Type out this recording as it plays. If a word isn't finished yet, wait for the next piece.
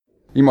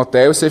Im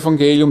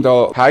Matthäus-Evangelium,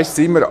 da heißt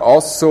es immer,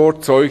 Assor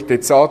zeugte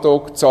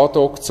Zadok,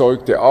 Zadok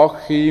zeugte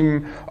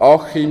Achim,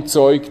 Achim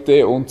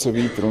zeugte und so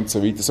weiter und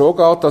so weiter. So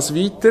geht das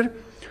weiter.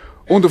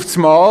 Und auf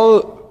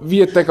einmal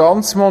wird der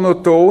ganz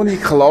monotone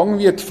Klang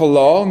wird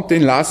verlassen und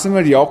dann lesen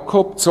wir,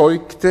 Jakob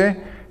zeugte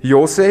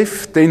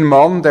Josef, den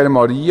Mann der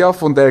Maria,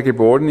 von der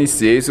geboren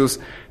ist Jesus,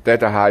 der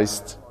da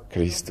heißt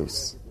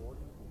Christus.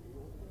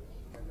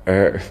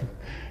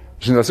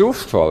 Ist Ihnen das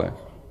aufgefallen,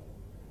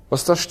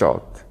 was da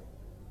steht?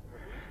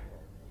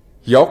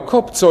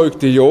 Jakob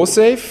zeugte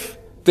Josef,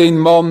 den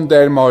Mann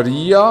der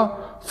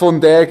Maria, von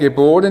der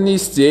geboren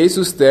ist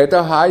Jesus, der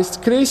da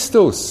heißt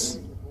Christus.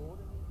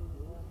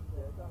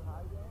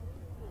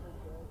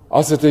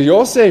 Also der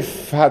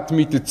Josef hat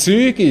mit der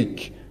Zeugung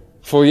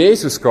von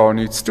Jesus gar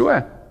nichts zu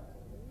tun.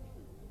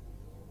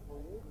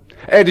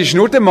 Er ist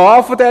nur der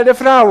Mann von dieser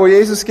Frau, die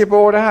Jesus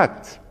geboren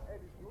hat.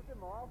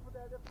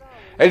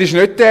 Er ist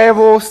nicht der,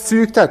 der es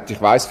gezeugt hat.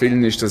 Ich weiss,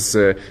 vielen ist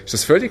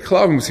das völlig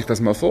klar, man muss sich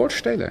das mal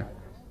vorstellen.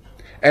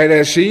 Er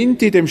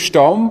erscheint in dem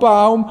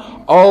Stammbaum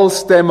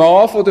als der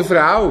Mann von der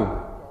Frau.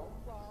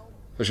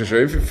 Das ist ja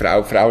schön für die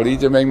Frau. Die Frau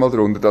leidet ja manchmal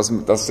darunter,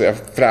 dass er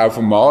die Frau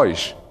vom Mann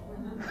ist.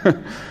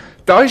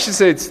 Da ist es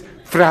jetzt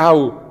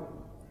Frau.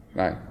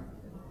 Nein.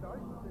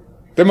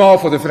 Der Mann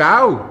von der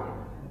Frau.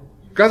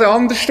 Gerade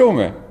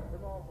andersrum.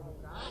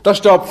 Da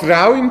steht die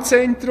Frau im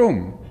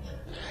Zentrum.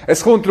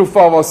 Es kommt darauf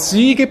an, was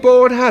sie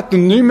geboren hat.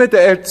 Und nicht mehr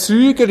der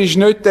Erzeuger ist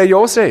nicht der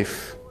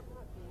Josef.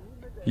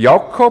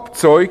 Jakob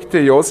zeugte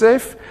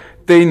Josef,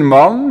 den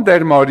Mann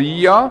der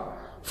Maria,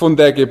 von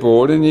der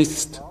geboren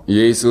ist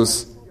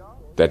Jesus,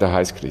 der da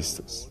heißt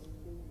Christus.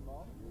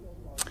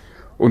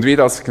 Und wie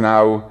das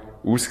genau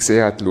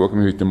ausgesehen hat, schauen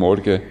wir heute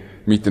Morgen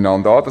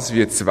miteinander an. Das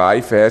wird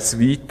 2 Vers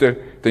weiter,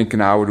 dann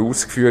genauer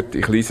ausgeführt.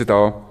 Ich lese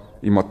da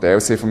im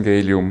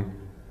Matthäus-Evangelium,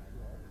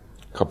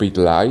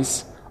 Kapitel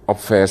 1, ab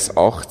Vers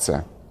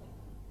 18.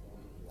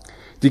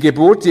 Die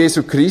Geburt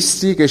Jesu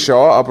Christi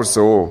geschah aber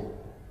so.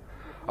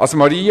 Als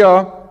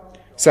Maria,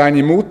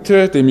 seine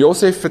Mutter, dem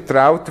Josef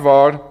vertraut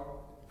war,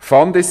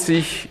 fand es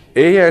sich,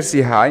 ehe er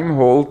sie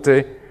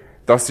heimholte,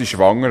 dass sie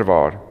schwanger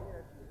war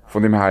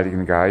von dem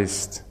Heiligen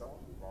Geist.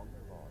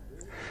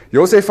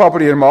 Josef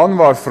aber, ihr Mann,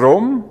 war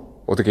fromm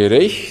oder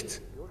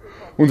gerecht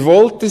und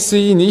wollte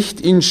sie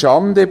nicht in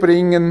Schande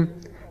bringen,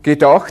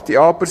 gedachte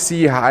aber,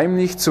 sie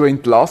heimlich zu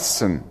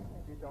entlassen.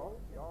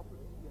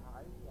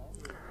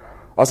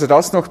 Als er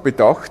das noch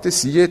bedachte,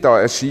 siehe, da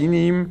erschien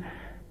ihm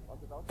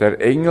der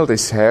Engel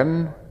des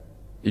Herrn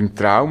im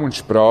Traum und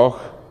sprach,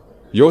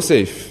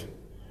 Josef,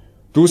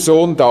 du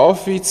Sohn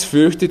Davids,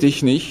 fürchte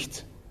dich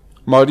nicht,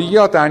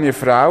 Maria, deine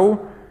Frau,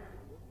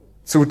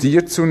 zu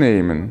dir zu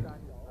nehmen,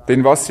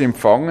 denn was sie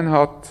empfangen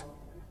hat,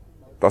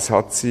 das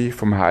hat sie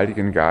vom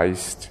Heiligen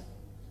Geist.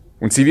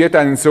 Und sie wird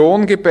einen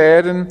Sohn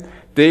gebären,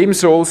 dem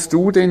sollst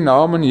du den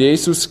Namen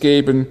Jesus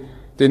geben,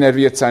 denn er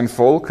wird sein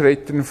Volk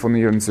retten von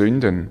ihren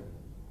Sünden.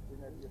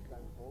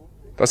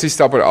 Das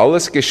ist aber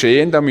alles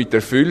geschehen, damit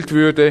erfüllt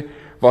würde,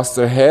 was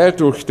der Herr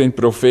durch den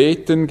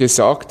Propheten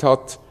gesagt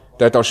hat,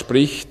 der da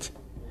spricht,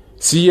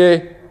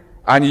 siehe,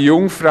 eine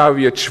Jungfrau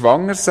wird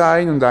schwanger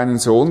sein und einen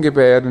Sohn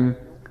gebären,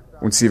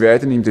 und sie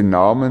werden ihm den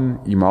Namen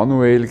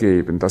Immanuel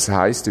geben, das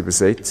heißt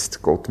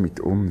übersetzt Gott mit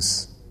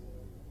uns.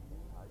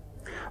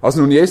 Als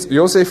nun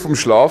Josef vom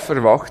Schlaf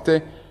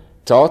erwachte,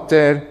 tat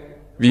er,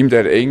 wie ihm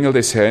der Engel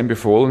des Herrn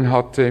befohlen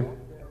hatte,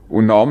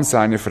 und nahm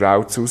seine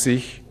Frau zu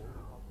sich,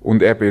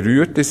 und er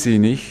berührte sie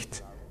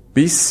nicht,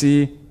 bis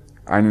sie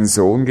einen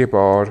Sohn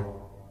gebar,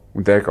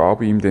 und er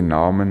gab ihm den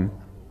Namen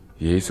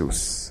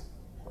Jesus.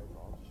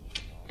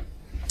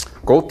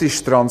 Gott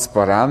ist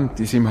transparent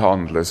in seinem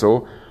Handeln,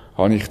 so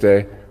habe ich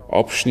den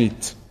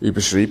Abschnitt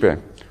überschrieben.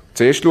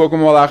 Zuerst schauen wir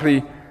mal ein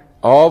bisschen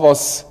an,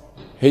 was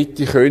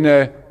hätte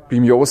können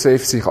beim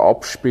Josef sich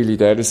abspielen in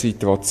dieser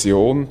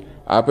Situation.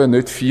 Eben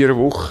nicht 4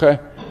 Wochen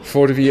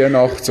vor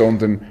Weihnachten,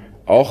 sondern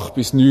 8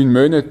 bis 9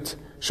 Monate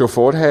schon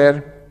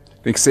vorher.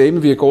 Dann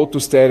sehen wir, wie Gott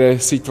aus dieser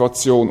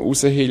Situation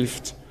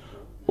raushilft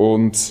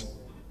und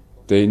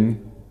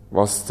dann,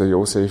 was der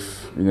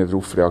Josef, wie er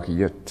darauf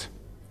reagiert.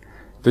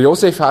 Der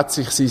Josef hat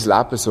sich sein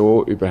Leben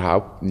so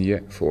überhaupt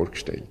nie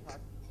vorgestellt.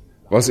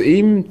 Was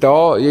ihm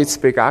da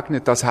jetzt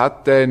begegnet, das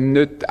hat er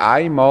nicht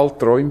einmal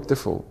geträumt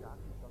davon.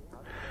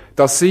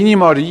 Dass seine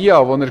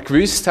Maria, die er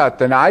gewusst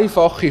hat, eine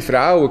einfache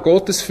Frau, eine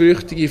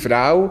gottesfürchtige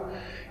Frau,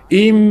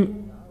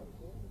 ihm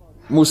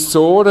muss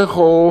zu Ohren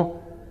kommen,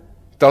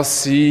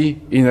 dass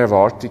sie in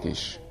Erwartung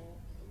ist.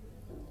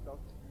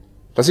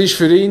 Das ist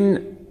für ihn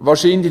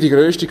wahrscheinlich die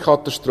grösste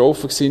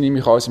Katastrophe gewesen,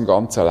 nämlich in unserem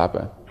ganzen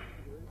Leben.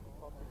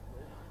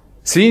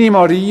 Seine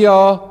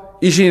Maria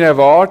ist in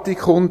Erwartung,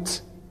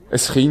 kommt ein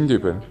Kind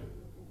über.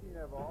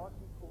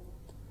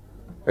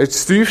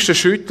 Das tiefste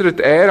schüttert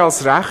er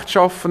als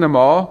rechtschaffener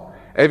Mann.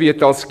 Er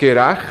wird als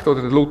gerecht,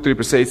 oder Luther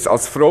übersetzt,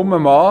 als frommer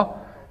Mann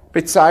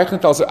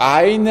bezeichnet. Also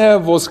einer,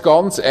 der es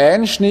ganz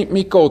ernst nimmt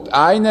mit Gott.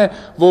 Einer,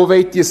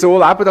 der so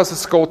leben will, dass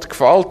es Gott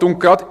gefällt. Und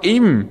gerade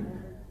ihm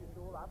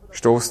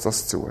stößt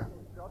das zu.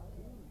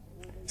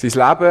 Sein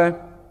Leben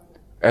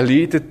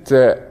erleidet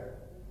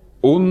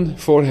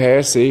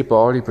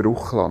unvorhersehbare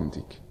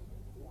Bruchlandung.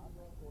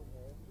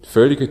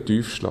 Völliger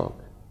Tiefschlag.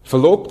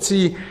 Verlobt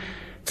sein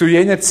zu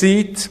jener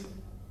Zeit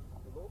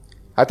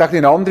hat auch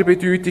eine andere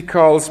Bedeutung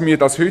gehabt, als wir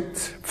das heute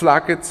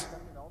pflegen.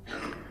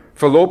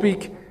 Verlobung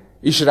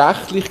ist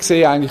rechtlich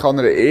gesehen eigentlich an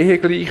einer Ehe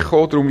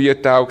gleichgekommen. Darum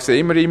wird auch,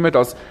 sehen wir immer,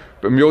 dass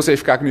beim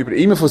Josef gegenüber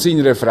immer von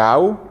seiner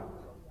Frau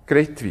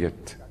geredet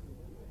wird.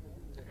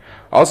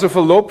 Also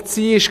verlobt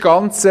sein ist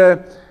ganz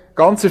eine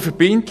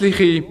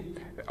verbindliche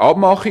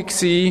Abmachung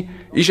gewesen,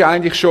 ist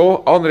eigentlich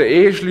schon an einer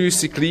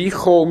Eheschliessung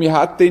gleichgekommen. Wir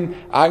hat dann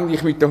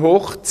eigentlich mit der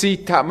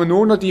Hochzeit hat man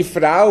nur noch die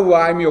Frau, die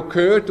einem ja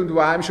gehört und die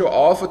einem schon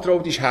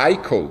anvertraut ist,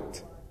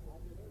 heimgeholt.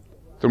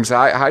 Darum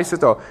heisst es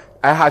da,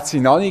 er hat sie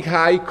noch nicht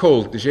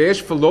heimgeholt, das war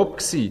erst verlobt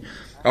gewesen.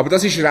 Aber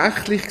das ist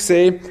rechtlich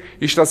gesehen,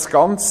 ist das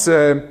ganz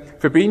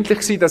verbindlich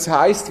gewesen. Das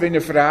heisst, wenn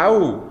eine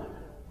Frau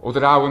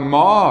oder auch ein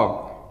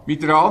Mann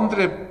mit jemand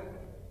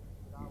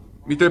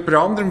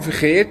anderem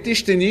verkehrt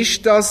ist, dann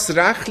ist das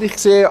rechtlich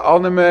gesehen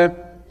an einem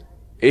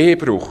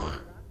Ehebruch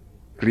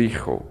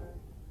gleichgekommen.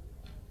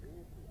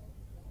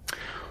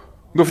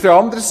 Und auf der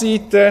anderen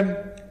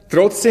Seite,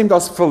 trotzdem,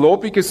 dass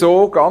Verlobung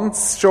so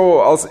ganz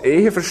schon als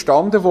Ehe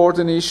verstanden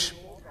worden ist,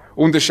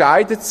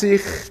 unterscheidet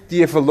sich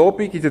die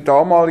Verlobung in der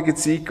damaligen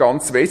Zeit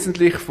ganz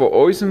wesentlich von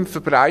unserem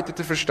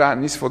verbreiteten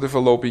Verständnis von der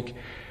Verlobung,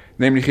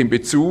 nämlich in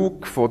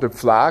Bezug von der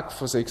Pflege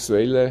von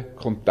sexuellen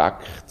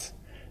Kontakt.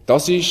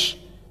 Das ist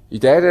in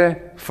dieser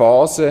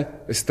Phase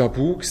ein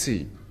Tabu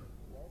gewesen.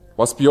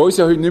 Was bei uns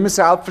ja heute nicht mehr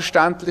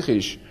selbstverständlich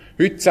ist.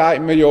 Heute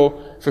sagt man ja,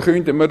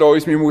 verkündet man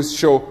uns, man muss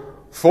schon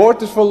vor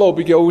der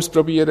Verlobung ja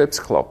ausprobieren, ob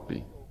es klappt.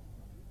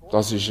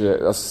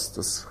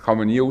 Das kann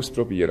man nie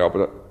ausprobieren,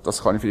 aber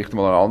das kann ich vielleicht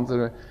mal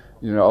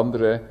in einem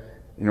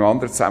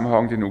anderen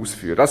Zusammenhang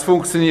ausführen. Das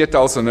funktioniert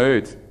also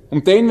nicht.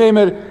 Und dann, wenn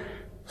man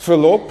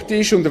verlobt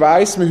ist und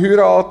weiss, man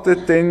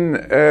heiratet, dann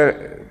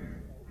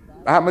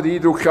hat man den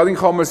Eindruck, ja, dann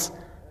kann man es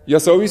ja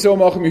sowieso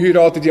machen, wir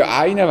heiraten ja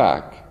einen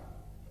Weg.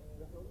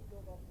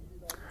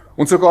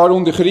 Und sogar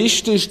unter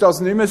Christen ist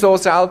das nicht mehr so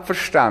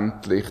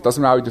selbstverständlich, dass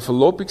man auch in der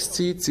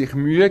Verlobungszeit sich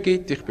Mühe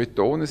gibt, ich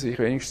betone, sich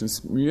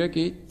wenigstens Mühe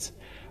gibt,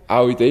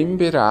 auch in dem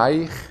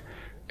Bereich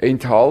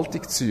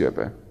Enthaltung zu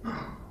üben.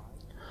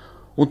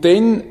 Und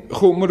dann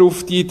kommt man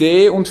auf die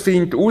Idee und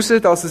findet heraus,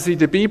 dass es in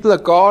der Bibel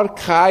gar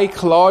keine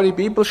klare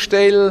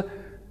Bibelstelle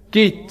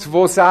gibt,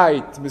 wo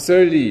sagt, man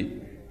solle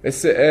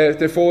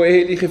der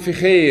voreheliche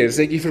Verkehr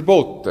sei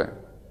verboten.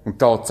 Und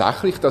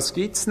tatsächlich, das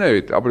gibt's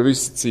nicht. Aber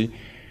wissen Sie,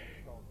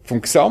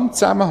 vom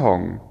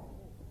Gesamtzusammenhang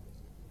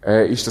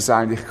ist das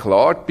eigentlich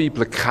klar. Die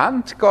Bibel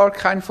kennt gar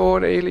keinen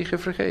vorehelichen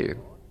Verkehr.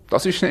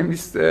 Das ist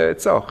nämlich die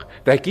Sache.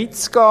 Den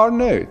gibt's gar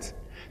nicht.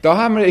 Da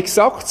haben wir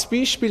exakt das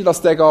Beispiel,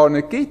 dass der gar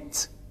nicht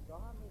gibt.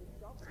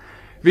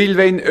 Weil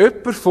wenn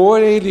jemand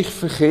vorehelich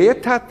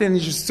verkehrt hat, dann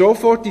ist es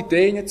sofort in die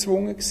Ehe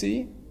gezwungen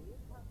gewesen.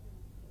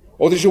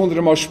 Oder ist unter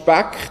dem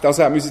Aspekt,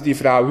 also müssen die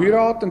Frau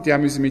heiraten und die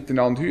müssen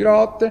miteinander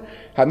heiraten,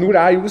 hat nur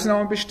eine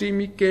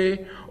Ausnahmebestimmung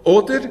gegeben.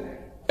 Oder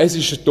es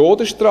ist eine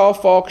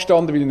Todesstrafe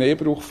angestanden, weil ein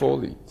Ehebruch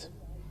vorliegt.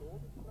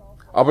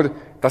 Aber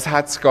das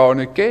hat es gar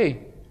nicht gegeben.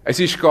 Es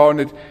ist gar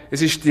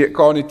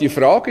nicht die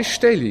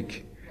Fragestellung,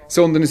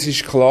 sondern es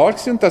ist klar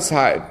gewesen, und das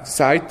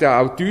sagt ja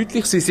auch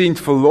deutlich, sie sind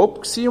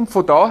verlobt gewesen, und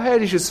von daher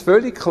ist es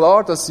völlig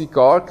klar, dass sie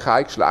gar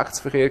keinen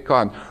Geschlechtsverkehr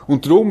hatten.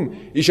 Und darum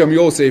ist am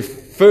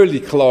Josef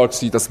völlig klar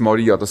gewesen, dass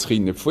Maria das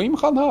Kind nicht von ihm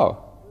haben kann.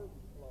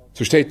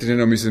 Sonst hätte er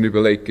dann noch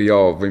überlegen müssen,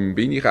 ja, wann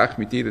bin ich echt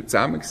mit ihr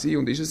zusammen gewesen,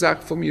 und ist es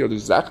echt von mir, oder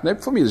ist es echt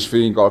nicht von mir? Das war für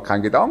ihn gar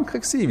kein Gedanke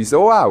gewesen.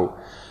 Wieso auch?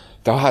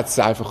 Da ist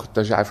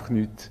einfach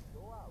nichts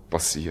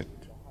passiert.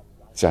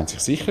 Sie haben sich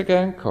sicher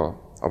gern gehabt,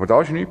 aber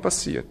da ist nichts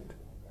passiert.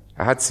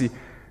 Er hat sie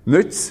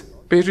nicht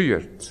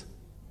berührt.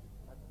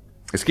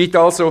 Es gibt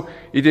also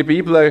in der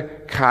Bibel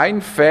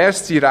kein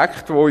Vers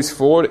direkt, wo uns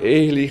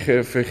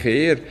vorehelichen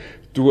Verkehr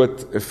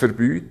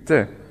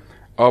verbietet.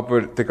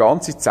 Aber der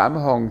ganze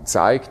Zusammenhang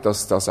zeigt,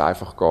 dass das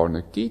einfach gar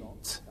nicht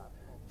gibt.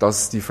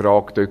 Dass die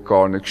Frage dort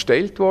gar nicht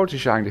gestellt wurde,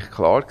 ist eigentlich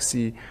klar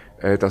gewesen,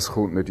 das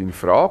kommt nicht in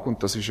Frage,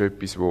 und das ist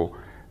etwas, wo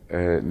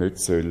nicht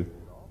soll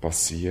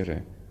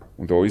passieren.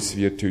 Und uns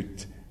wird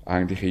heute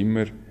eigentlich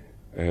immer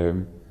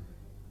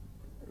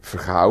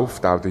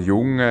verkauft, auch der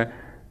Jungen,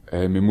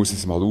 man muss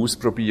es mal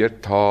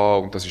ausprobiert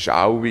haben, und das ist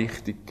auch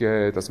wichtig,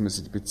 dass man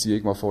die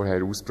Beziehung mal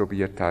vorher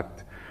ausprobiert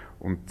hat.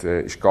 Und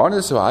ist gar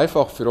nicht so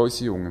einfach für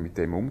unsere Jungen, mit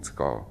dem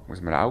umzugehen,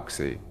 muss man auch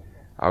sehen.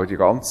 Auch die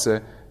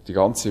ganze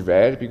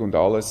Werbung und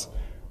alles,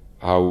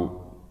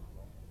 auch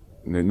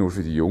nicht nur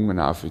für die Jungen,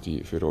 auch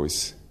für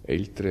uns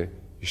Ältere,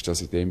 ist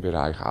das in dem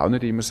Bereich auch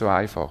nicht immer so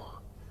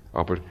einfach.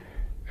 Aber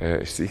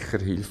ist sicher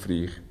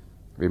hilfreich,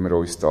 wenn wir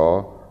uns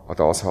da an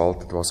das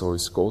halten, was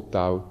uns Gott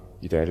auch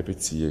in dieser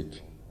Beziehung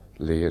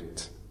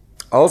lehrt.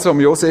 Also, am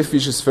Josef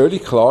ist es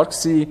völlig klar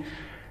gewesen,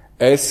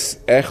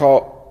 er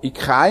kann in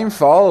keinem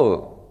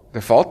Fall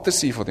der Vater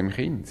sein von dem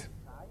Kind.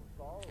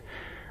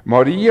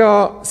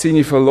 Maria,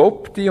 seine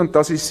Verlobte, und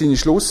das ist seine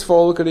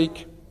Schlussfolgerung,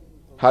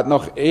 hat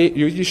nach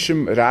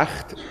jüdischem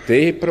Recht die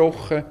Ehe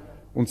gebrochen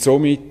und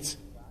somit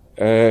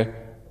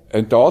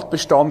einen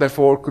Tatbestand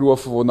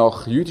hervorgerufen, der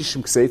nach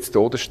jüdischem Gesetz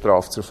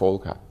Todesstrafe zur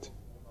Folge hat.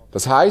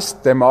 Das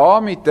heisst, der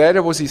Mann mit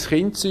der, wo sein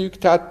Kind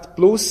gezeugt hat,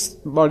 plus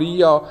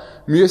Maria,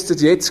 müssten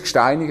jetzt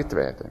gesteinigt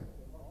werden.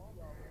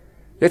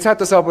 Jetzt hat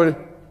das aber,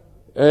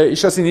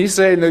 ist das in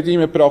Israel nicht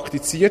immer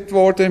praktiziert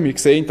worden. Wir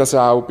sehen das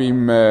auch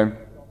beim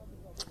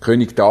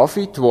König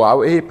David, der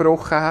auch Ehe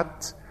gebrochen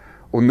hat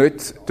und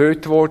nicht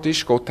getötet worden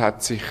ist. Gott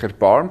hat sich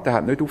erbarmt, er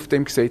hat nicht auf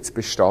dem Gesetz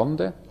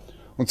bestanden.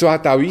 Und so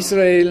hat auch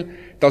Israel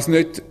das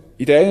nicht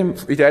in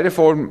dieser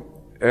Form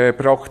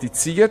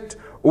praktiziert.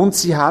 Und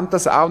sie haben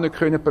das auch nicht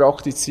können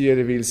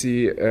praktizieren, weil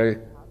sie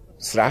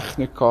das Recht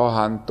nicht gehabt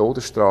haben,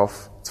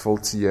 Todesstrafe zu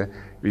vollziehen,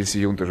 weil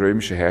sie unter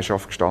römischer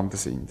Herrschaft gestanden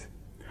sind.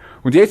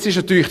 Und jetzt ist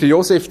natürlich der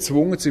Josef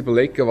gezwungen zu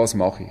überlegen, was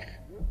mache ich?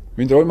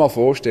 Müsst ihr euch mal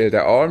vorstellen,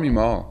 der arme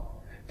Mann,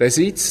 der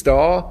sitzt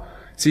da,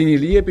 seine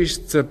Liebe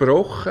ist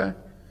zerbrochen,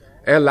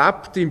 er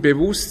lebt im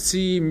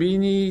Bewusstsein,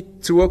 meine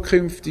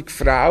zukünftige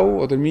Frau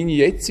oder meine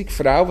jetzige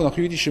Frau, die nach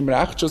jüdischem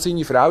Recht schon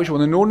seine Frau ist, die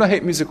er nur noch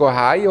hätte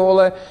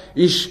heimholen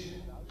müssen, ist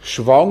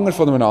schwanger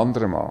von einem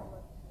anderen Mann.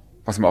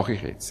 Was mache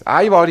ich jetzt?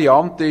 Eine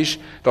Variante ist,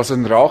 dass er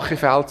einen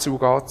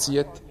Rachefeldzug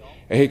anzieht.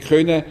 Er hätte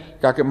können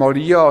gegen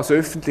Maria ein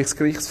öffentliches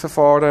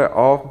Gerichtsverfahren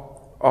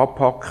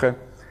anpacken,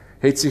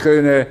 hätte sie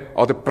können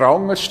an den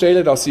Pranger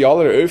stellen, dass sie in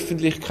aller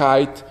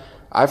Öffentlichkeit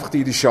einfach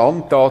ihre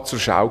Schandtat zur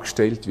Schau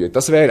gestellt wird.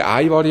 Das wäre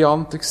eine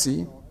Variante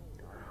gewesen.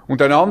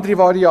 Und eine andere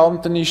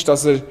Variante ist,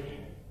 dass er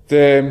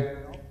der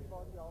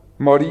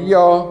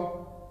Maria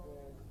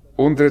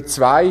unter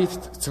zwei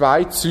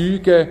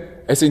Zeugen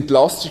ein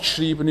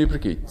Entlastungsschreiben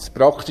übergibt.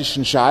 Praktisch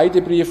ein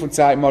Scheidebrief und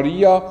sagt,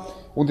 Maria,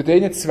 unter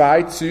diesen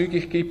 2 Zeugen,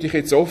 ich gebe dich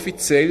jetzt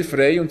offiziell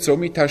frei und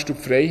somit hast du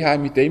die Freiheit,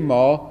 mit dem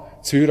Mann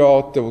zu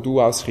heiraten, wo du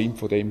als Kind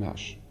von dem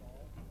hast.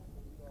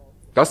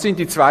 Das sind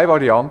die 2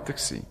 Varianten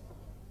gewesen.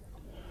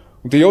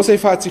 Und der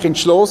Josef hat sich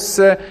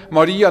entschlossen,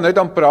 Maria nicht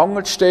an den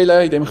Pranger zu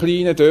stellen, in dem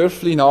kleinen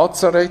Dörfli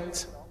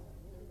Nazareth,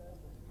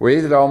 wo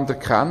jeder andere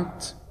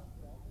kennt,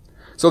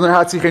 sondern er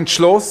hat sich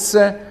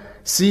entschlossen,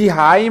 sie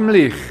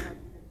heimlich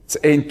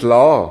zu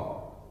entlassen.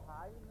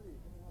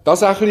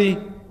 Das auch ein bisschen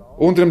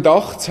unter dem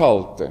Dach zu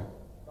halten.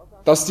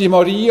 Dass die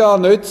Maria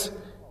nicht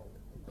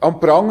am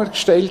Pranger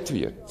gestellt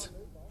wird.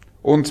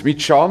 Und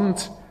mit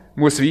Schande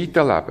muss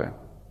weiterleben.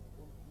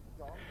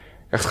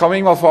 Es kann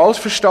manchmal falsch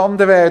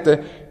verstanden werden.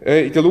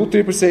 In der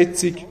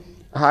Luther-Übersetzung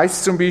heisst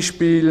es zum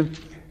Beispiel,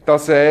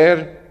 dass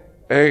er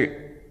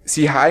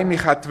sie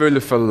heimlich hat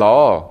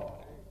verlassen.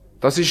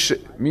 Das ist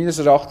meines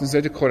Erachtens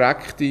nicht eine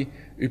korrekte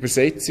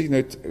Übersetzung,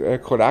 nicht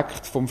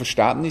korrekt vom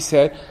Verständnis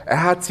her.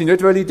 Er hat sie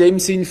nicht in dem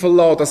Sinn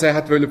verlassen, dass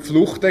er die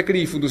Flucht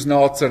ergreifen und aus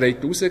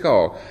Nazareth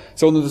rausgehen,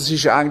 sondern das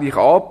ist eigentlich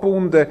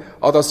angebunden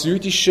an die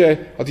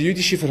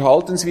jüdische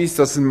Verhaltensweise,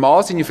 dass ein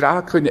Mann seine Frau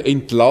entlassen können,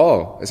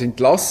 ein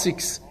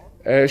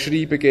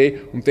Entlassungsschreiben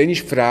geben, und dann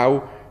ist die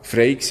Frau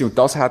frei gewesen. Und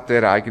das hat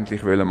er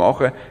eigentlich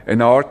machen,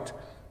 eine Art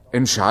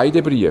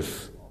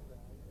Entscheidebrief.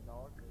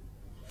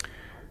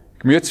 Die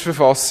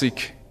Gemütsverfassung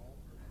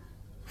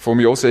vom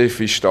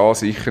Josef ist da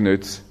sicher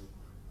nicht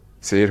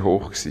sehr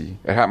hoch gewesen.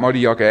 Er hat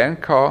Maria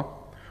gern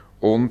gehabt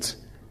und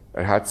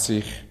er hat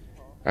sie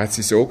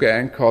so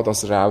gern gehabt,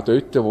 dass er auch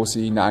dort, wo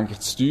sie ihn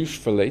eigentlich zu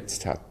tief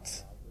verletzt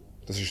hat,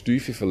 das ist eine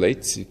tiefe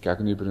Verletzung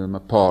gegenüber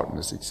einem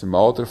Partner, sei es ein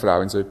Mann oder eine Frau,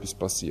 wenn so etwas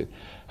passiert,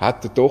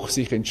 hat er doch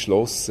sich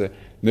entschlossen,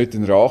 nicht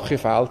einen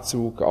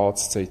Rachefeldzug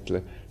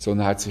anzuzetteln,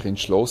 sondern hat sich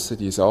entschlossen,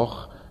 die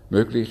Sache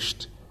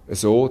möglichst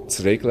so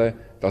zu regeln,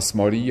 dass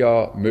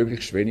Maria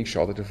möglichst wenig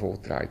Schaden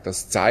davon trägt.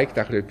 Das zeigt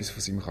auch etwas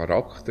von seinem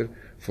Charakter,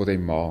 von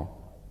dem Mann.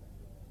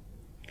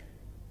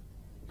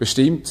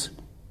 Bestimmt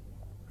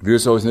würde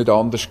es uns nicht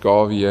anders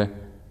gehen, wie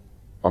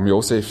am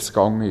Josef es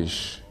gegangen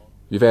ist.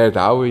 Wir wären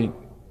auch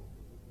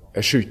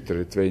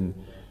erschüttert, wenn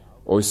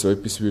uns so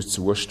etwas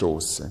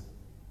zustoßen würde.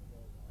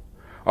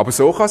 Aber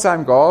so kann es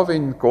einem gehen,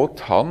 wenn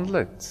Gott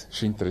handelt. Das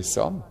ist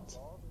interessant.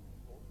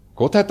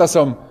 Gott hat das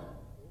am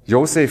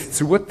Josef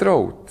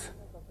zugetraut.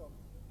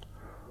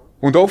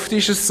 Und oft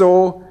ist es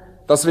so,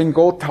 dass wenn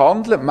Gott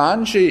handelt,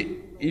 Menschen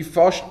in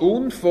fast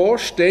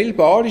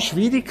unvorstellbare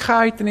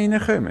Schwierigkeiten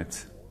hineinkommen.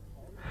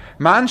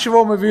 Menschen,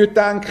 wo man würde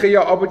denken,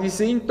 ja, aber die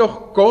sind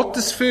doch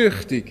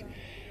gottesfürchtig.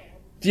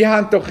 Die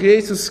haben doch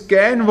Jesus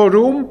gern.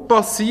 Warum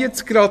passiert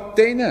es gerade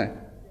denen?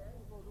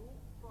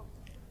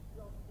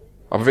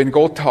 Aber wenn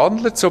Gott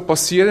handelt, so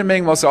passieren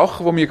manchmal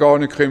Sachen, die wir gar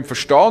nicht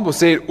verstehen können, die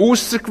sehr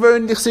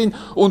außergewöhnlich sind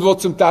und die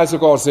zum Teil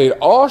sogar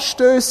sehr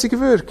anstössig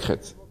wirken.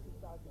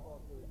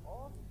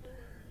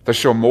 Das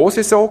ist schon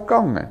Mose so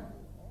gegangen.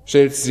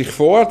 Stellt Sie sich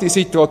vor, die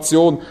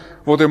Situation,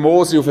 wo der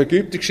Mose auf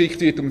Ägypten geschickt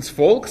wird, um das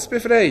Volk zu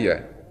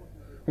befreien.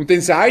 Und dann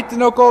sagt er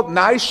noch Gott,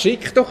 nein,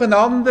 schick doch einen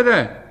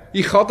anderen.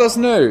 Ich kann das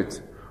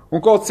nicht.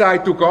 Und Gott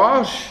sagt, du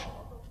gehst.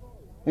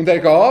 Und er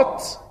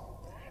geht.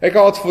 Er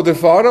geht von der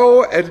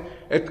Pharao,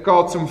 er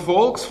geht zum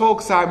Volk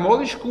sagt,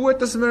 mal ist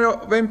gut, dass wir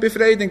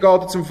befreien. Dann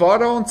geht er zum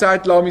Pharao und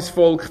sagt, lass mein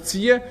Volk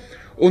ziehen.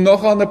 Und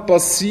nachher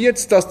passiert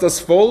es, dass das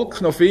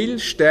Volk noch viel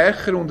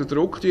stärker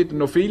unterdrückt wird und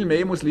noch viel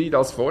mehr muss leiden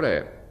als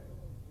vorher.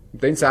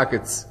 Und dann sagen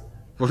sie,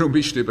 warum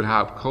bist du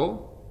überhaupt gekommen?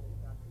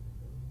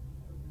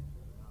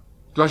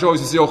 Du hast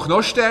unser Joch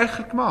noch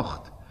stärker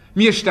gemacht.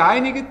 Wir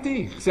steinigen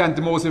dich. Sie haben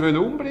den Mose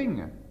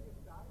umbringen.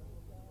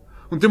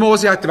 Und der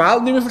Mose hat die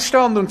Welt nicht mehr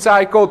verstanden und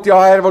sagt Gott,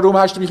 ja Herr, warum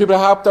hast du mich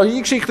überhaupt da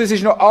hingeschickt? Das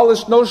ist noch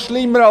alles noch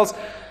schlimmer als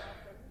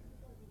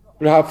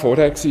überhaupt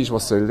vorher war.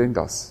 Was soll denn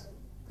das?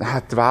 Er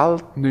hat die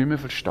Welt nicht mehr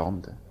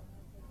verstanden.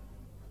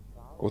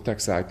 Gott hat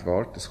gesagt,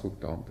 warte, es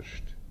kommt anders.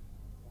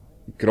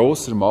 Mit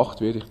grosser Macht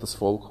werde ich das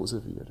Volk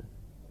herausführen.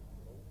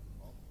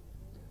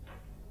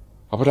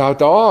 Aber auch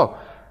da,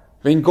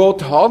 wenn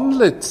Gott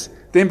handelt,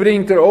 dann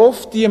bringt er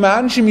oft die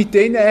Menschen, mit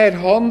denen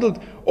er handelt,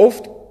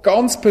 oft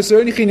ganz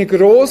persönlich in eine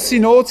grosse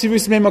Not. Sie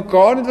wissen manchmal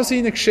gar nicht, was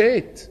ihnen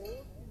geschieht.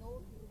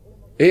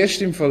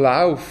 Erst im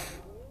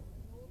Verlauf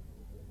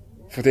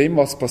von dem,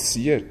 was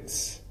passiert,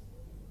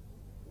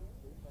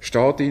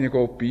 steht ihnen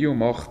Gott bei und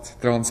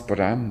macht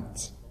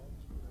transparent,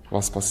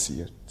 was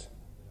passiert.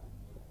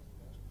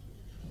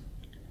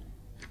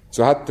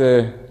 So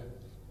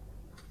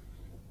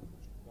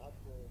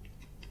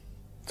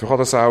kann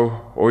das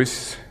auch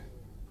uns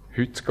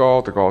heute gehen,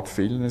 oder geht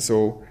vielen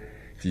so.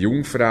 Die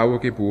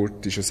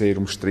Jungfrauengeburt ist ja sehr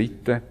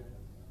umstritten.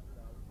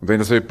 Und wenn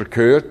das jemand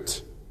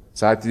hört,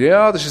 sagt er,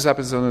 ja, das ist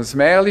eben so ein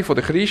Märchen von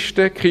den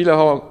Christen. Die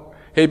Kirchen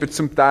heben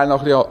zum Teil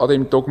noch ein bisschen an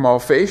dem Dogma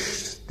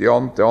fest. Der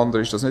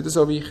andere ist das nicht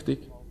so wichtig.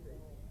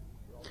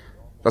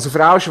 Dass eine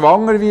Frau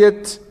schwanger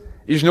wird,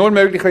 ist nur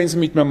möglich, wenn sie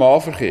mit einem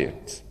Mann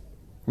verkehrt.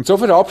 Und so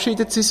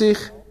verabschiedet sie sich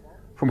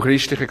vom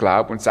christlichen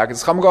Glauben und sagen,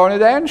 das kann man gar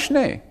nicht ernst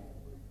nehmen.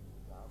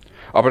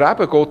 Aber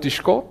eben, Gott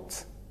ist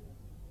Gott.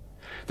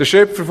 Der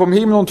Schöpfer vom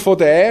Himmel und von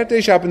der Erde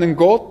ist eben ein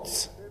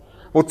Gott,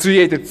 der zu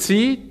jeder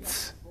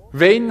Zeit,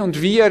 wenn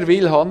und wie er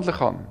will, handeln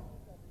kann.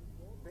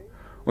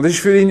 Und es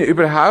ist für ihn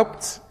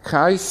überhaupt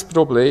kein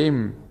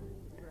Problem,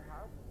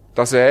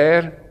 dass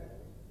er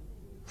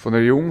von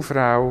einer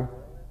Jungfrau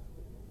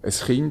ein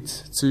Kind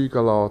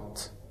zeugen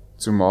lässt,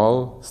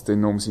 zumal es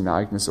dann um seinen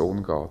eigenen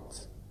Sohn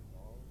geht.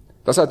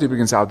 Das hat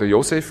übrigens auch der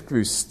Josef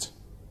gewusst.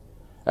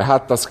 Er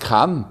hat das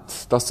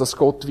gekannt, dass das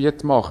Gott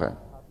wird machen.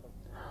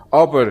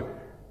 Aber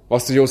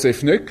was der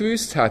Josef nicht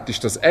gewusst hat,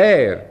 ist, dass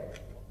er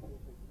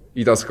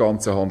in das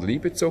ganze Handeln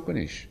einbezogen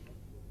ist.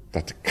 Er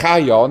hat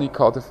keine Ahnung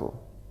davon.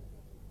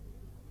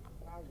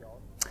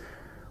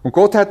 Und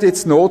Gott hat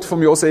jetzt die Not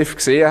vom Josef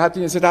gesehen, er hat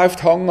ihn nicht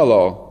einfach hängen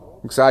lassen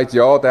und gesagt,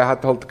 ja, der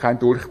hat halt keinen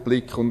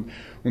Durchblick und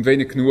wenn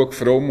er genug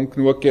fromm und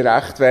genug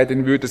gerecht wäre,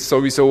 dann würde er es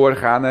sowieso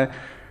erkennen.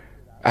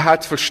 Er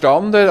hat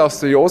verstanden, dass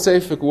der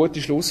Josef eine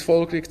gute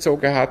Schlussfolgerung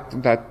gezogen hat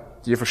und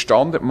hat die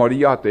verstanden,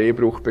 Maria hat den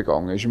Ehebruch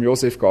begangen. Ist dem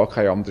Josef gar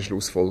keine andere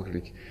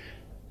Schlussfolgerung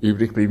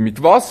übrig geblieben.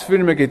 Mit was für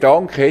einem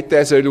Gedanken hätte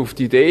er auf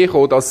die Idee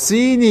kommen, dass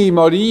seine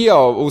Maria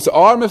aus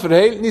armen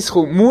Verhältnissen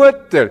kommt,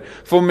 Mutter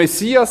vom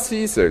Messias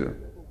sein soll?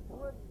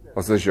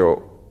 Also das ist ja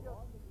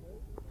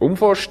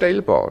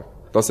unvorstellbar,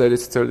 dass er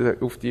jetzt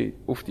auf die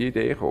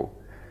Idee kommt.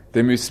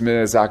 Dann müssen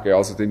wir sagen,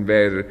 also dann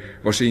wäre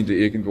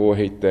wahrscheinlich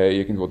hätte er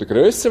irgendwo den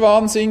grössten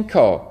Wahnsinn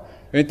gehabt.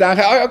 Wenn ich denke,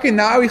 ja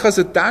genau, ich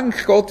also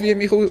denke, Gott wird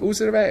mich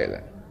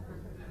auserwählen.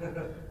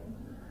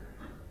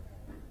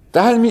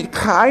 Da hat mit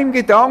keinem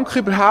Gedanken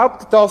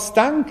überhaupt das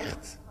gedacht.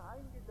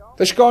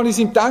 Das ist gar nicht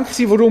sein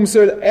Denken. Warum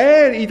soll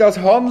er in das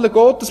Handeln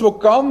Gottes, wo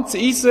ganz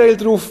Israel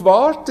darauf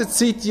wartet,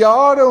 seit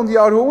Jahren und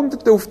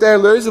Jahrhunderten auf den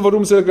Erlöser,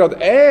 warum soll gerade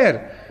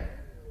er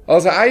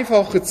als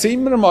einfacher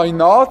Zimmermann in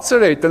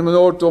Nazareth, an einem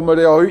Ort, wo man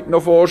ja heute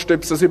noch vorstellt,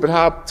 ob es das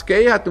überhaupt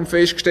gegeben hat und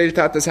festgestellt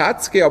hat, es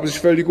hat es gegeben, aber es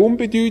war völlig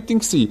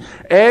unbedeutend gewesen.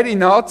 Er in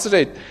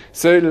Nazareth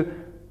soll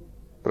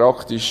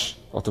praktisch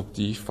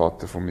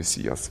Adoptivvater vom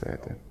Messias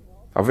werden.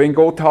 Aber wenn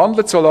Gott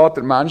handelt, so lässt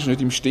er Menschen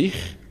nicht im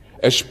Stich.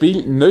 Er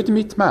spielt nicht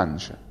mit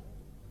Menschen.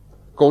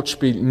 Gott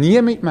spielt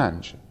nie mit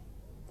Menschen.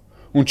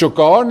 Und schon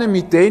gar nicht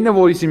mit denen,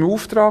 die in seinem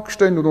Auftrag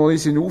stehen und die in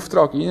seinen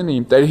Auftrag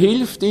hineinnimmt. Er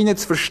hilft ihnen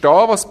zu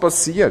verstehen, was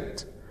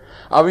passiert.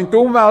 Auch wenn die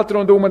Umwelt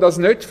rundherum das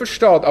nicht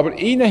versteht, aber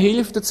ihnen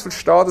hilft es zu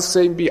verstehen, das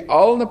sehen wir bei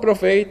allen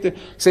Propheten,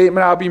 sieht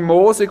man auch bei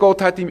Mose,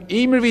 Gott hat ihm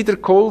immer wieder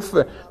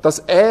geholfen, dass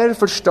er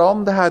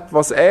verstanden hat,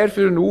 was er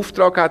für einen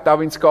Auftrag hat, auch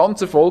wenn das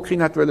ganze Volk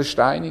ihn hat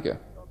steinigen.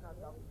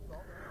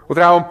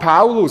 Oder auch an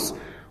Paulus,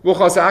 der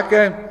kann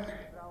sagen,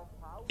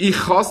 ich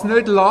kann es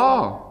nicht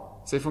lassen,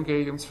 das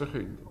Evangelium zu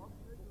verkünden.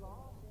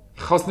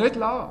 Ich kann es nicht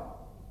lassen.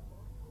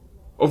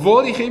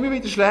 Obwohl ich immer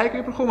wieder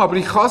Schläge bekomme, aber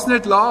ich kann es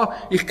nicht lassen.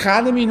 Ich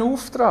kenne meinen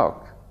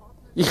Auftrag.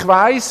 Ich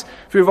weiss,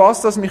 für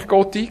was das mich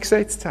Gott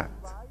eingesetzt hat.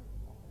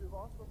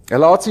 Er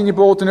lässt seine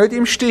Boten nicht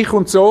im Stich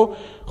und so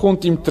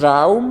kommt im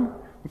Traum,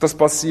 und das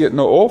passiert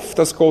noch oft,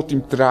 dass Gott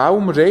im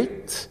Traum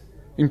redet.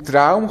 Im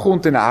Traum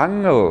kommt ein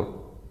Engel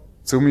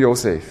zum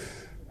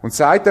Josef und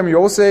sagt dem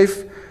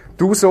Josef,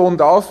 du Sohn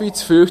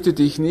Davids, fürchte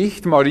dich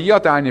nicht, Maria,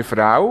 deine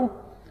Frau,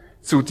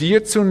 zu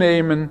dir zu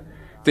nehmen,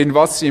 denn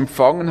was sie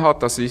empfangen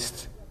hat, das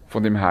ist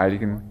von dem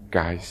Heiligen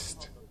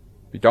Geist.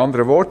 Mit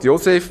anderen Worten,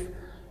 Josef,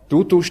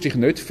 du tust dich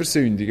nicht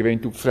versündigen,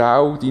 wenn du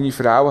deine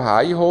Frau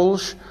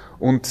heimholst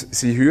und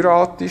sie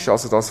heiratest,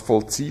 also das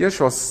vollziehst,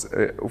 was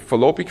auf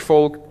Verlobung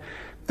folgt,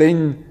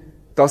 denn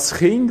das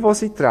Kind, das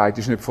sie trägt,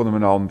 ist nicht von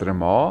einem anderen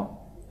Mann,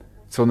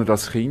 sondern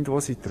das Kind,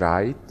 das sie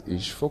trägt,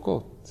 ist von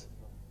Gott.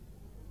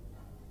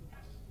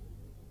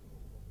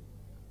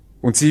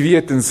 Und sie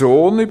wird einen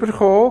Sohn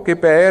bekommen,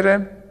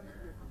 gebären.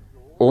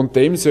 Und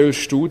dem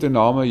sollst du den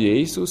Namen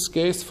Jesus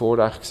geben. Das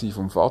Vorrecht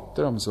vom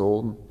Vater, am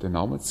Sohn den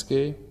Namen zu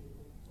geben.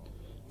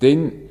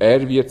 Denn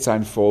er wird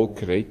sein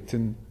Volk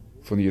retten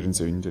von ihren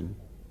Sünden.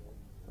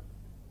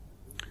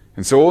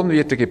 Ein Sohn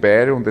wird er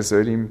gebären und er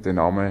soll ihm den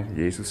Namen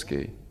Jesus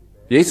geben.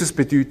 Jesus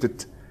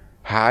bedeutet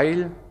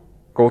Heil.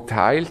 Gott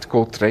heilt,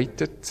 Gott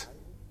rettet.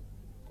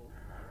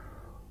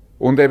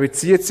 Und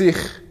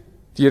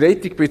die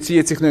Rettung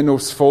bezieht sich nicht nur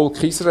auf das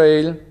Volk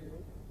Israel,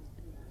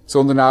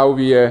 sondern auch,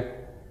 wie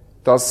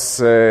das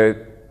der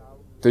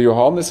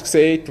Johannes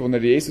sieht, wo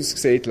er Jesus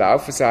sieht,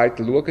 laufen, sagt,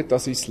 schaut,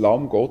 das ist das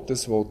Lamm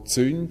Gottes, das die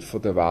Sünde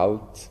von der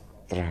Welt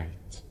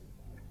trägt.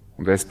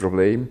 Und wer das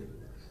Problem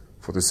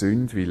von der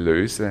Sünde will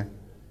lösen,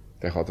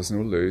 der kann das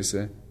nur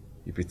lösen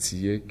in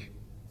Beziehung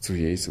zu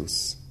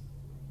Jesus.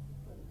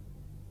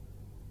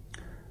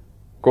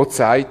 Gott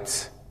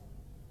sagt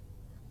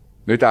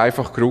nicht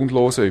einfach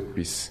grundlos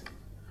etwas,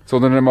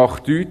 sondern er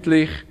macht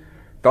deutlich,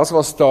 das,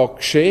 was da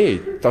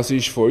geschieht, das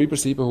ist vor über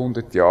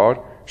 700 Jahren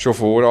schon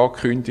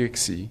vorangekündigt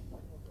gewesen.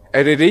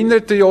 Er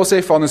erinnerte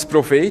Josef an ein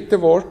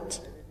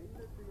Prophetenwort,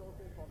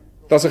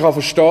 dass er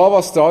verstehen kann,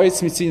 was da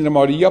jetzt mit seiner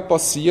Maria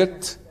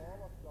passiert.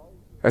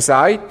 Er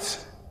sagt,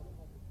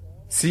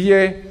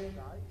 siehe,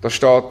 da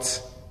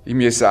steht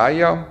im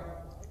Jesaja,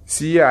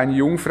 siehe, eine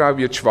Jungfrau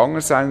wird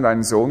schwanger sein und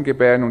einen Sohn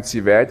gebären und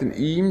sie werden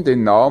ihm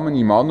den Namen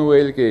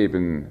Immanuel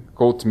geben,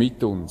 Gott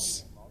mit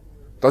uns.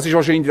 Das ist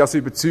wahrscheinlich das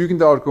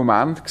überzeugende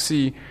Argument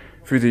gewesen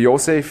für den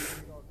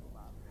Josef,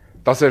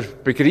 dass er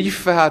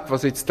begriffen hat,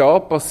 was jetzt da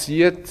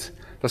passiert,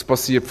 das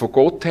passiert von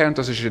Gott her und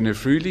das ist eine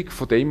Erfüllung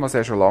von dem, was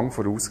er schon lange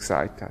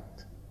vorausgesagt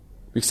hat.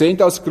 Wir sehen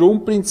das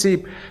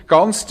Grundprinzip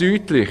ganz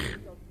deutlich,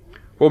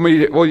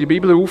 wo die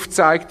Bibel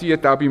aufgezeigt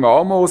wird, auch beim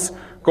Amos,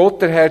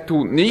 Gott, der Herr,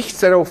 tut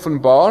nichts, er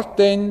offenbart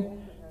denn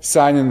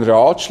seinen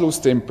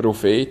Ratschluss den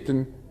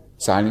Propheten,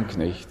 seinen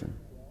Knechten.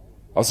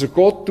 Also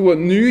Gott tut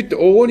nichts,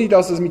 ohne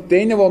dass es mit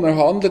denen, die er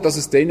handelt, dass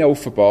es denen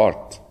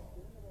offenbart.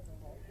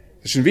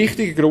 Das ist ein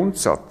wichtiger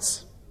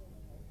Grundsatz.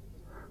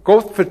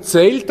 Gott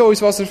erzählt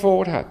uns, was er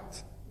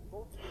vorhat.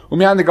 Und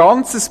wir haben ein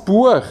ganzes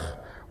Buch,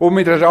 wo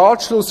wir den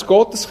Ratschluss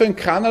Gottes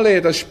kennenlernen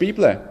können, das ist die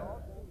Bibel.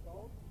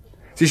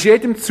 Es ist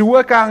jedem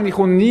zugänglich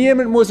und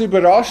niemand muss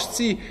überrascht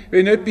sein,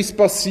 wenn etwas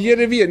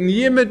passieren wird.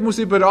 Niemand muss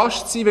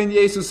überrascht sein, wenn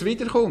Jesus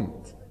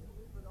wiederkommt.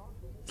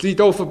 Es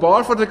liegt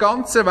offenbar vor der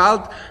ganzen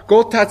Welt.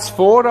 Gott hat es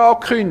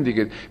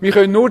vorangekündigt. Wir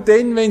können nur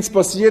dann, wenn es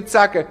passiert,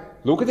 sagen,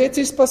 schaut, jetzt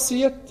ist es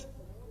passiert.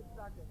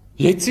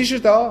 Jetzt ist er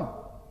da.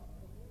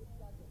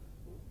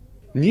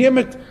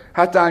 Niemand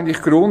hat eigentlich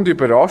Grund,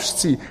 überrascht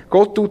zu sein.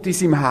 Gott tut in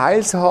seinem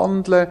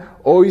Heilshandeln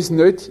uns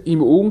nicht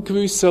im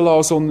Ungewissen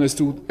lassen,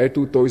 sondern er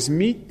tut uns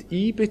mit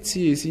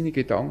einbeziehen in seine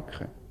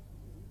Gedanken.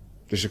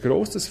 Das ist ein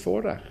grosses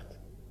Vorrecht.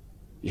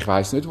 Ich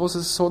weiss nicht, wo es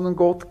so einen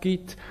Gott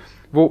gibt,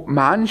 wo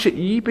Menschen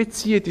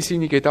einbezieht in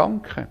seine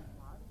Gedanken.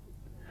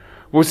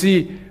 Wo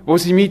sie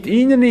mit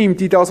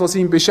reinnimmt in das, was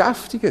ihn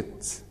beschäftigt.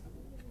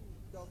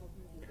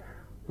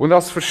 Und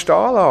das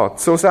verstehen lässt.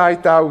 So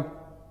sagt auch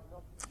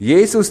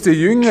Jesus, der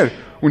Jünger,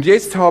 und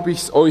jetzt habe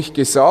ich es euch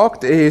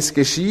gesagt, ehe es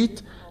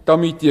geschieht,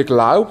 damit ihr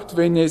glaubt,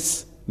 wenn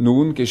es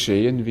nun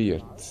geschehen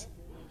wird.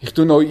 Ich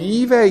tue euch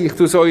einweihen, ich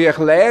tue es euch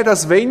erklären,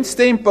 dass wenn es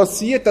dem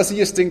passiert, dass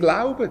ihr es denn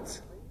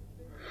glaubt.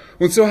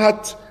 Und so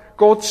hat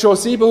Gott schon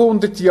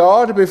 700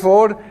 Jahre,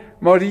 bevor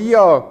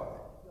Maria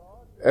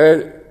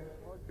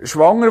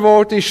schwanger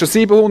wurde, ist schon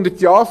 700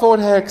 Jahre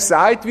vorher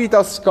gesagt, wie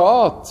das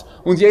geht.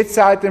 Und jetzt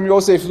sagt dem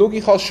Josef, schau,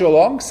 ich habe es schon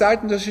lange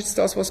gesagt, und das ist jetzt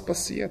das, was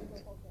passiert.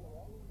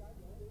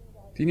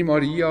 Deine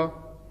Maria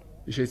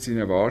ist jetzt in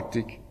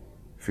Erwartung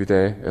für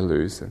den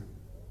Erlöser.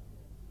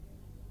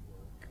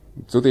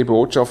 Und zu dieser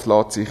Botschaft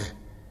lässt sich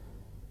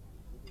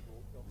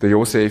der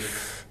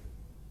Josef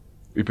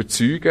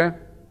überzeugen.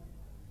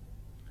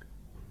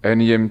 Er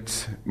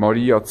nimmt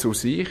Maria zu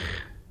sich,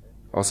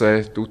 also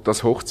er tut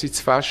das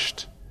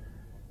Hochzeitsfest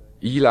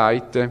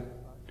einleiten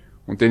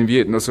und dann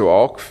wird noch so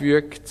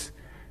angefügt,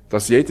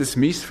 dass jedes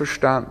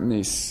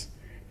Missverständnis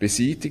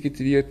beseitigt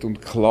wird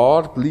und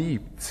klar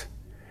bleibt,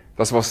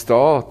 dass was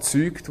da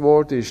gezeugt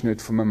wurde, ist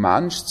nicht von einem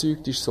Mensch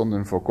gezeugt ist,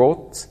 sondern von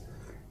Gott.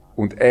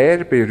 Und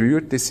er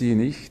berührte sie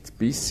nicht,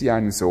 bis sie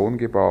einen Sohn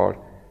gebar,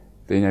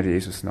 den er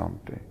Jesus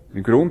nannte.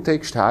 Im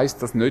Grundtext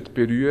heißt das nicht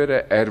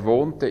berühren, er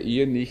wohnte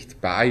ihr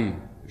nicht bei.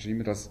 Das ist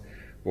immer das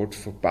Wort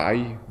von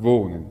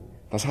beiwohnen.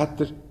 Das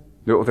hat er,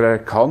 oder er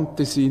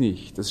kannte sie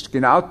nicht. Das ist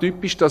genau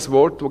typisch das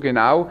Wort, wo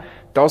genau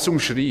das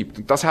umschreibt.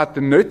 Und das hat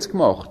er nicht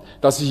gemacht.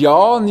 Dass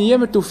ja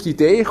niemand auf die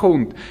Idee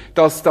kommt,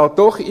 dass da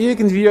doch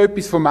irgendwie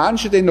etwas von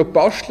Menschen dann noch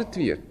gebastelt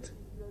wird.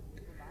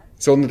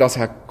 Sondern das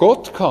hat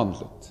Gott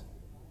gehandelt.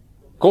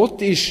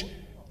 Gott ist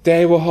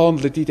der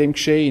handelt in dem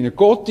Geschehen.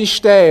 Gott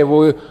ist der,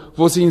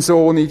 wo seinen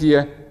Sohn in die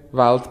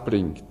Welt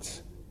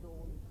bringt.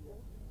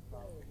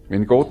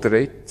 Wenn Gott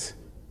redet,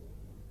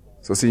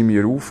 so sind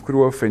wir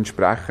aufgerufen,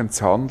 entsprechend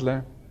zu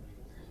handeln.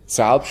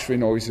 Selbst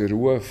wenn unser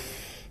Ruf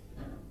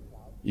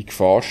in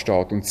Gefahr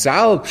steht. Und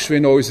selbst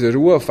wenn unser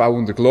Ruf auch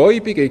unter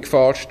Gläubigen in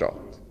Gefahr steht.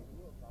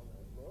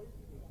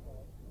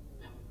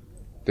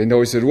 Denn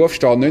unser Ruf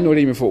steht nicht nur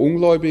immer von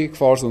Ungläubigen in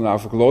Gefahr, sondern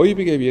auch von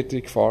Gläubigen wird er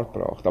in Gefahr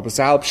gebracht. Aber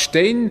selbst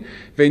dann,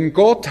 wenn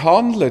Gott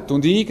handelt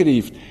und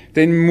eingreift,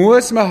 dann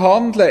muss man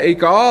handeln,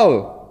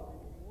 egal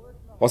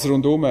was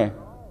rundherum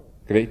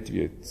geredet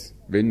wird,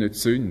 wenn nicht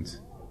Sünde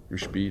im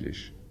Spiel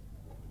ist.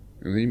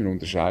 Ich muss immer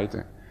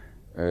unterscheiden.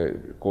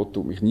 Gott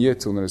tut mich nie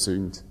zu einer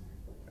Sünde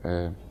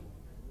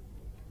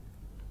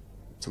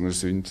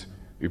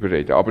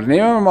überreden. Aber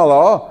nehmen wir mal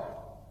an,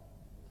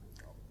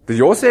 der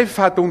Josef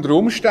hat unter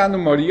Umständen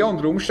und Maria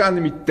unter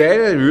Umständen mit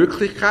dieser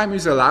Wirklichkeit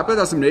müssen leben,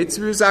 dass man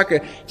jetzt will sagen,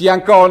 die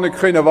haben gar nicht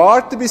können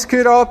warten, bis sie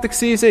geheiratet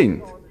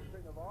sind.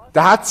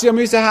 Da hat sie ja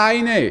müssen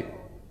heimnehmen.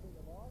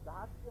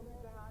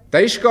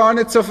 Der ist gar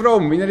nicht so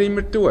fromm, wie er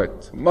immer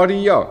tut.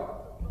 Maria.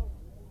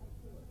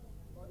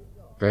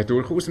 Wäre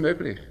durchaus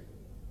möglich.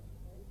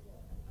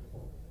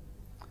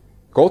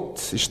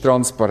 Gott ist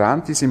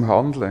transparent in seinem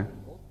Handeln.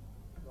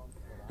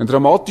 Ein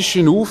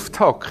dramatischer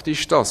Auftakt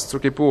ist das zur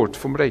Geburt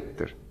vom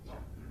Retter.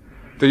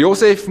 Der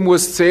Josef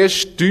muss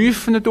zuerst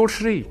Tiefen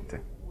durchschreiten.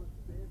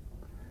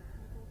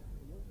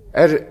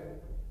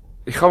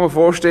 Ich kann mir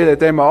vorstellen,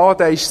 der Mann,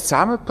 der ist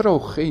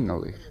zusammengebrochen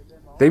innerlich.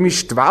 Dem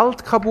ist die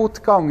Welt kaputt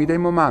gegangen in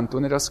dem Moment, wo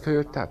er das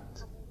gehört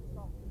hat.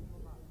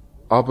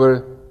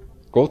 Aber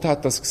Gott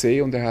hat das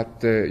gesehen und er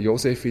hat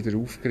Josef wieder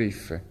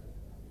aufgegriffen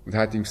und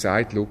hat ihm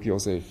gesagt, schau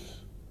Josef,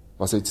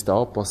 was jetzt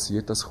da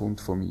passiert, das kommt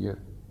von mir.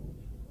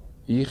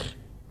 Ich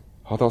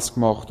habe das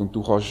gemacht und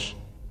du kannst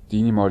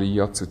deine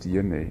Maria zu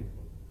dir nehmen.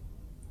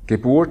 Die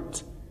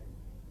Geburt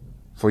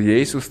von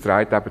Jesus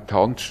trägt eben die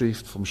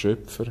Handschrift vom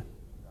Schöpfer.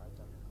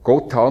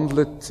 Gott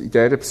handelt in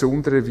dieser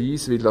besonderen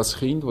Weise, weil das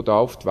Kind, das da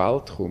auf die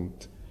Welt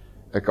kommt,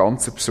 ein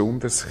ganz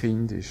besonderes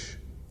Kind ist.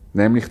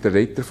 Nämlich der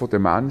Retter der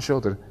Menschen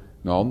oder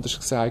noch anders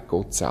gesagt,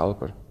 Gott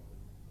selber.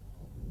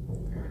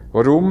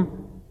 Warum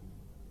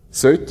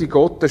sollte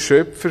Gott, der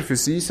Schöpfer, für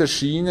sein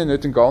Erscheinen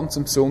nicht einen ganz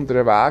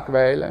besonderen Weg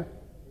wählen?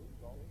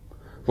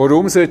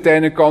 Warum sollte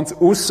er nicht ganz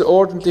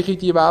außerordentlich in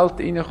die Welt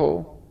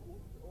hineinkommen?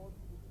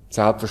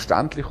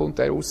 Selbstverständlich kommt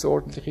er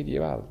außerordentlich in die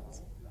Welt.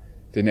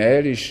 Denn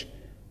er ist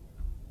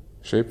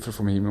Schöpfer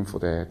vom Himmel und von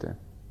der Erde.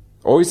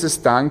 Unser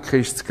Denken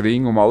ist zu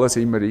gering, um alles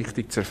immer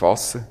richtig zu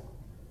erfassen.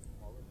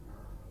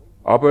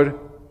 Aber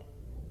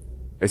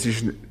es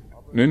ist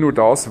nicht nur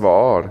das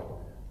wahr,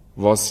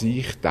 was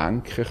ich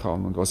denken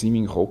kann und was in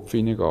meinen Kopf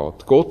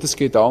hineingeht. Gottes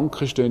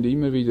Gedanken stehen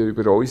immer wieder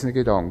über unsere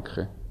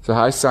Gedanken. So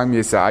heißt es an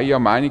Jesaja,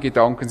 meine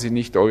Gedanken sind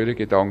nicht eure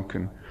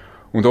Gedanken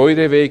und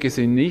eure Wege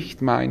sind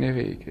nicht meine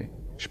Wege,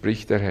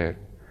 spricht der Herr.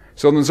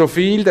 Sondern so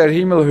viel der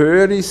Himmel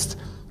höher ist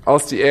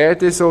als die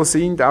Erde, so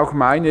sind auch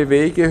meine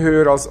Wege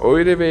höher als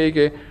eure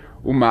Wege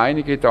und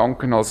meine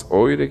Gedanken als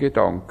eure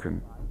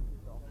Gedanken.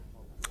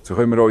 So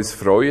können wir uns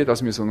freuen,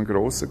 dass wir so einen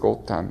grossen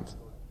Gott haben,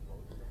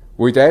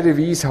 der in dieser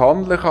Weise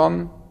handeln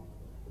kann,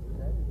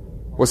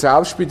 der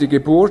selbst bei der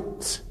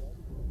Geburt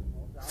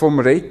vom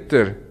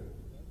Retter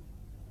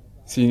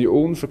seine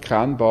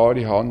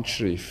unverkennbare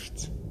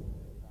Handschrift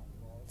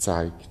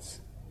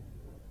zeigt.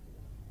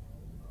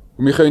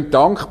 Und wir können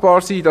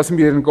dankbar sein, dass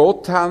wir einen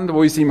Gott haben, der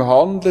in seinem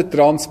Handeln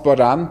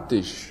transparent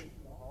ist.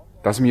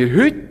 Dass wir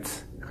heute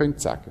können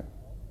sagen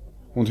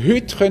und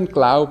heute können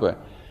glauben,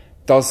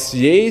 dass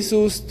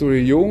Jesus durch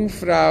eine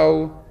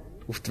Jungfrau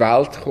auf die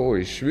Welt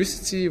gekommen ist.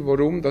 Wissen Sie,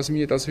 warum dass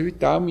wir das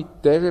heute auch mit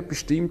dieser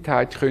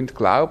Bestimmtheit können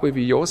glauben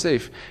wie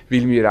Josef?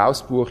 Weil wir auch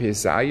das Buch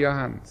Jesaja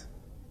haben.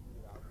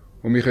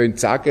 Und wir können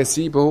sagen,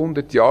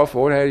 700 Jahre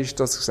vorher ist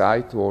das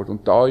gesagt worden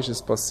und da ist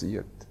es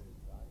passiert.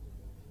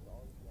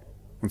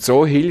 Und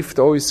so hilft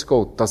uns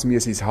Gott, dass wir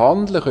sein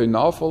Handeln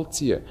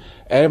nachvollziehen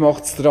können. Er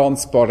macht es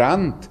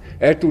transparent,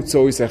 er tut es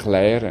uns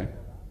erklären.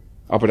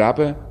 Aber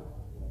eben,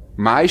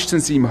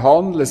 meistens im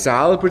Handeln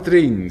selber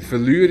drin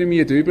verlieren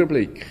wir den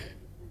Überblick.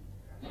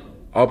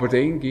 Aber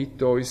dann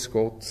gibt uns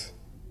Gott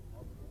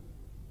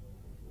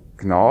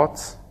Gnade,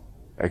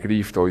 er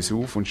greift uns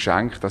auf und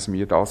schenkt, dass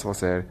wir das,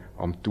 was er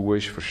am Tun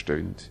ist,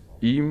 verstehen.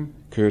 Ihm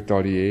gehört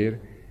alle Ehre,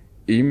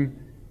 ihm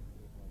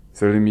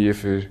sollen wir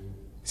für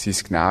sein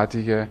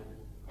gnädige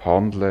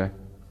Handeln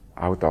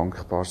auch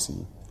dankbar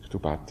sein. Ich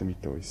bete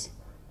mit uns.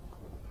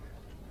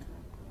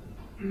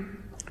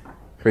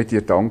 Ich will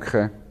dir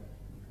danken,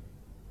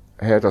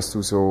 Herr, dass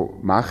du so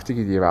mächtig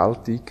in die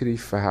Welt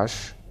eingegriffen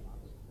hast.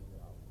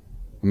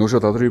 Und nur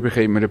schon darüber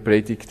können wir eine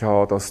Predigt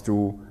haben, dass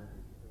du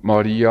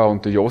Maria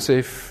und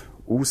Josef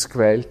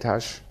ausgewählt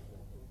hast.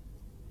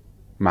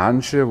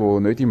 Menschen, die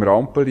nicht im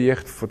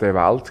Rampenlicht von der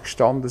Welt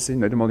gestanden sind,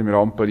 nicht einmal im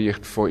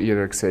Rampenlicht von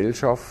ihrer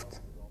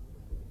Gesellschaft.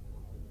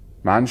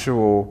 Menschen,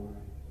 die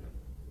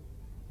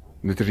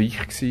nicht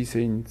reich gewesen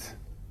sind.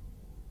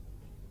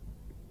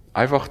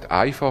 Einfach die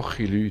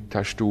einfachen Leute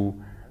hast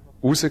du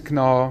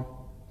rausgenommen,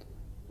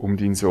 um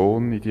deinen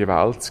Sohn in die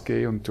Welt zu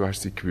geben, und du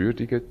hast sie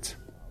gewürdigt.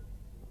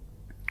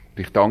 Und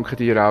ich danke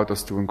dir auch,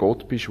 dass du ein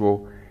Gott bist, der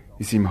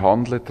in seinem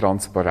Handeln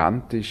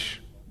transparent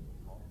ist,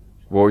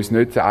 der uns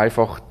nicht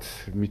einfach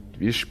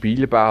wie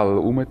Spielball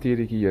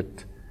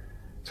umdirigiert,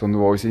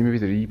 sondern der uns immer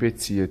wieder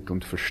einbezieht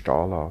und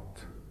verstehen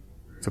lässt.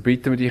 So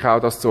bitten wir dich auch,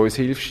 dass du uns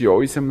hilfst in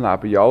unserem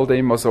Leben, in all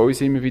dem, was uns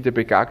immer wieder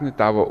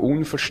begegnet, auch an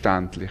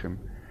Unverständlichem,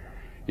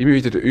 immer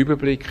wieder den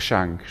Überblick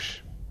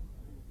schenkst,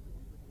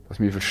 dass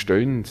wir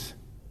verstehen,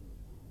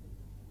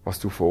 was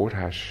du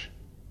vorhast.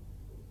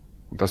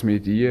 Und dass wir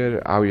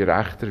dir auch in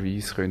rechter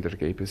Weise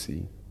ergeben sein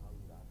können.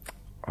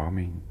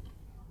 Amen.